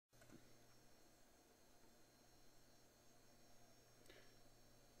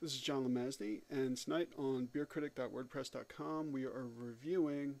This is John Lemazny, and tonight on beercritic.wordpress.com we are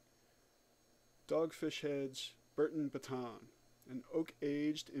reviewing Dogfish Head's Burton Baton, an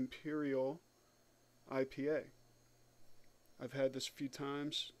oak-aged imperial IPA. I've had this a few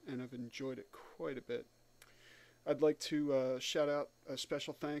times, and I've enjoyed it quite a bit. I'd like to shout out a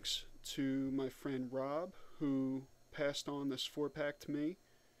special thanks to my friend Rob, who passed on this 4-pack to me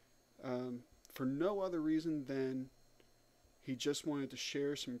for no other reason than he just wanted to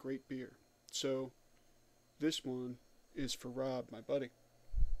share some great beer. So this one is for Rob, my buddy.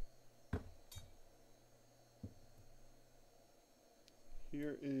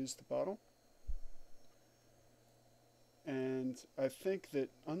 Here is the bottle. And I think that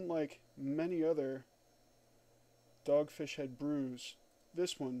unlike many other Dogfish Head brews,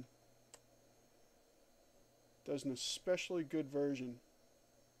 this one does an especially good version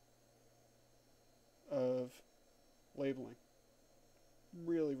of labeling.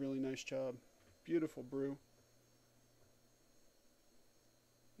 Really, really nice job. Beautiful brew.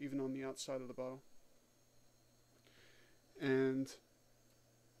 Even on the outside of the bottle. And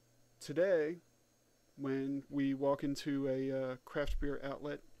today, when we walk into a craft beer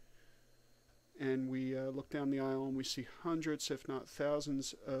outlet and we look down the aisle and we see hundreds, if not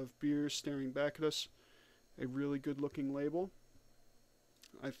thousands, of beers staring back at us, a really good looking label,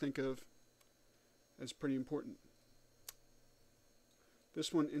 I think of as pretty important.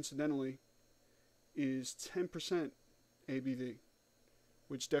 This one, incidentally, is 10% ABV,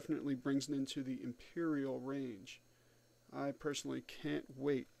 which definitely brings it into the imperial range. I personally can't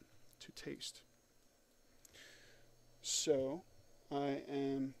wait to taste. So,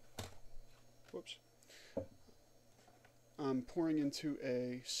 I'm pouring into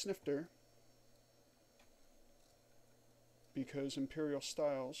a snifter because imperial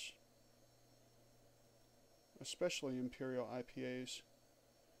styles, especially imperial IPAs,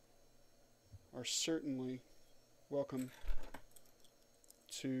 are certainly welcome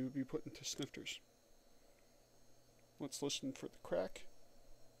to be put into snifters. Let's listen for the crack.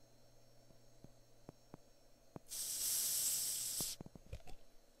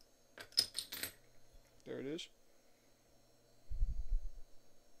 There it is.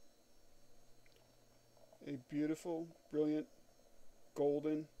 A beautiful, brilliant,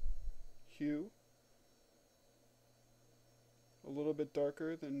 golden hue. A little bit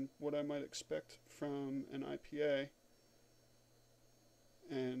darker than what I might expect from an IPA,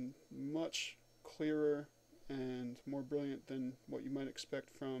 and much clearer and more brilliant than what you might expect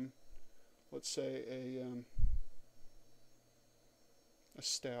from, let's say, a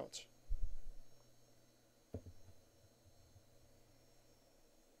stout.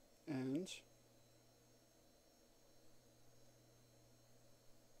 And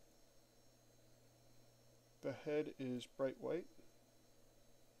the head is bright white.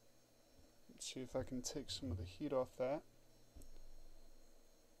 Let's see if I can take some of the heat off that.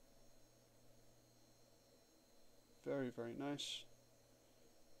 Very, very nice.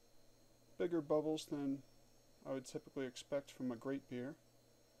 Bigger bubbles than I would typically expect from a great beer.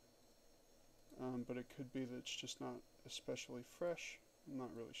 But it could be that it's just not especially fresh. I'm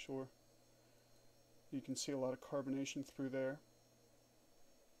not really sure. You can see a lot of carbonation through there.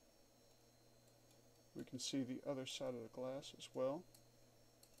 We can see the other side of the glass as well.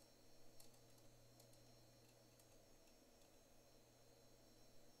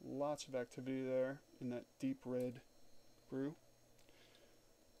 Lots of activity there in that deep red brew.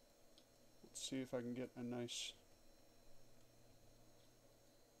 Let's see if I can get a nice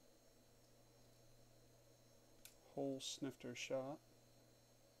whole snifter shot.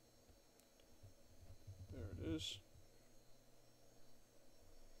 There it is.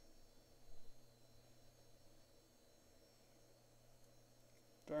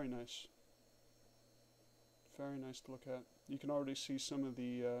 Very nice. Very nice to look at. You can already see some of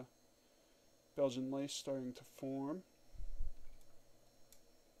the Belgian lace starting to form.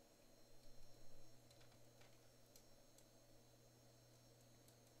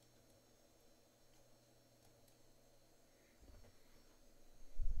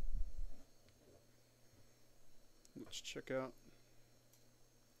 Let's check out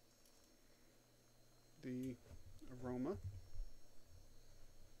the aroma.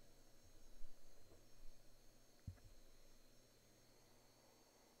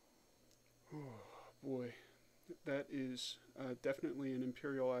 Oh boy, that is definitely an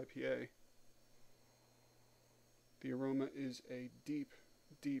imperial IPA. The aroma is a deep,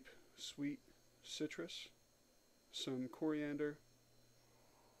 deep, sweet citrus, some coriander,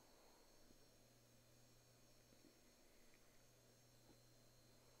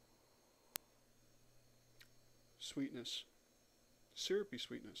 sweetness, syrupy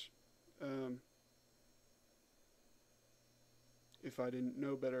sweetness. If I didn't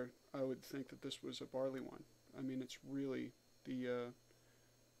know better, I would think that this was a barley wine. I mean, it's really the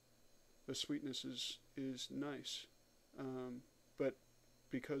sweetness is nice, but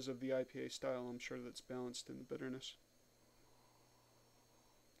because of the IPA style, I'm sure that's balanced in the bitterness.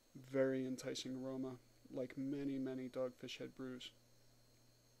 Very enticing aroma, like many Dogfish Head brews.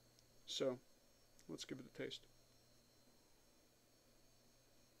 So, let's give it a taste.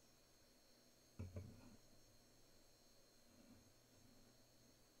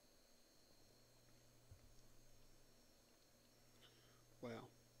 Wow.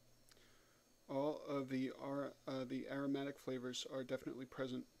 All of the aromatic flavors are definitely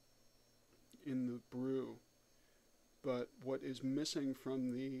present in the brew, but what's missing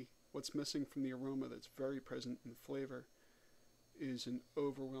from the aroma that's very present in flavor is an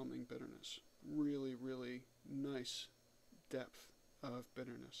overwhelming bitterness. Really nice depth of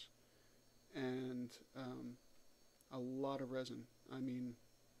bitterness, and a lot of resin. I mean,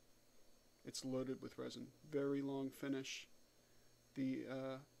 it's loaded with resin. Very long finish. The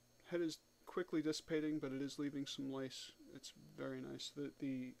head is quickly dissipating, but it is leaving some lace. It's very nice.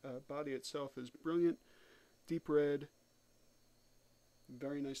 The body itself is brilliant, deep red,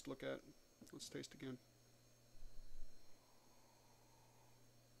 very nice to look at. Let's taste again.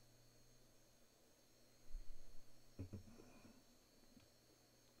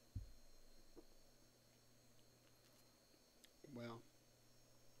 Wow.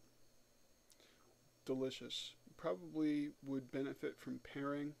 Delicious. Probably would benefit from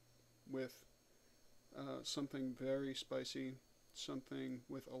pairing with something very spicy, something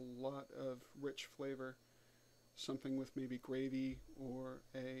with a lot of rich flavor, something with maybe gravy or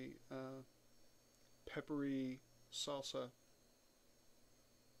a peppery salsa,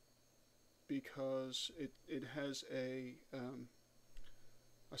 because it has a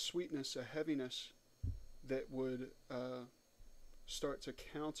sweetness, a heaviness that would start to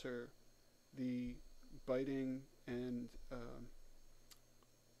counter the biting and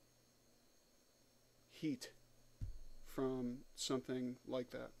heat from something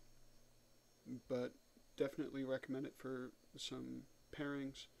like that. But definitely recommend it for some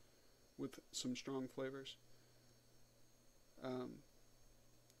pairings with some strong flavors.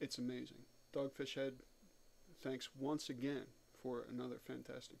 It's amazing. Dogfish Head, thanks once again for another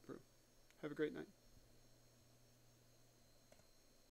fantastic brew. Have a great night.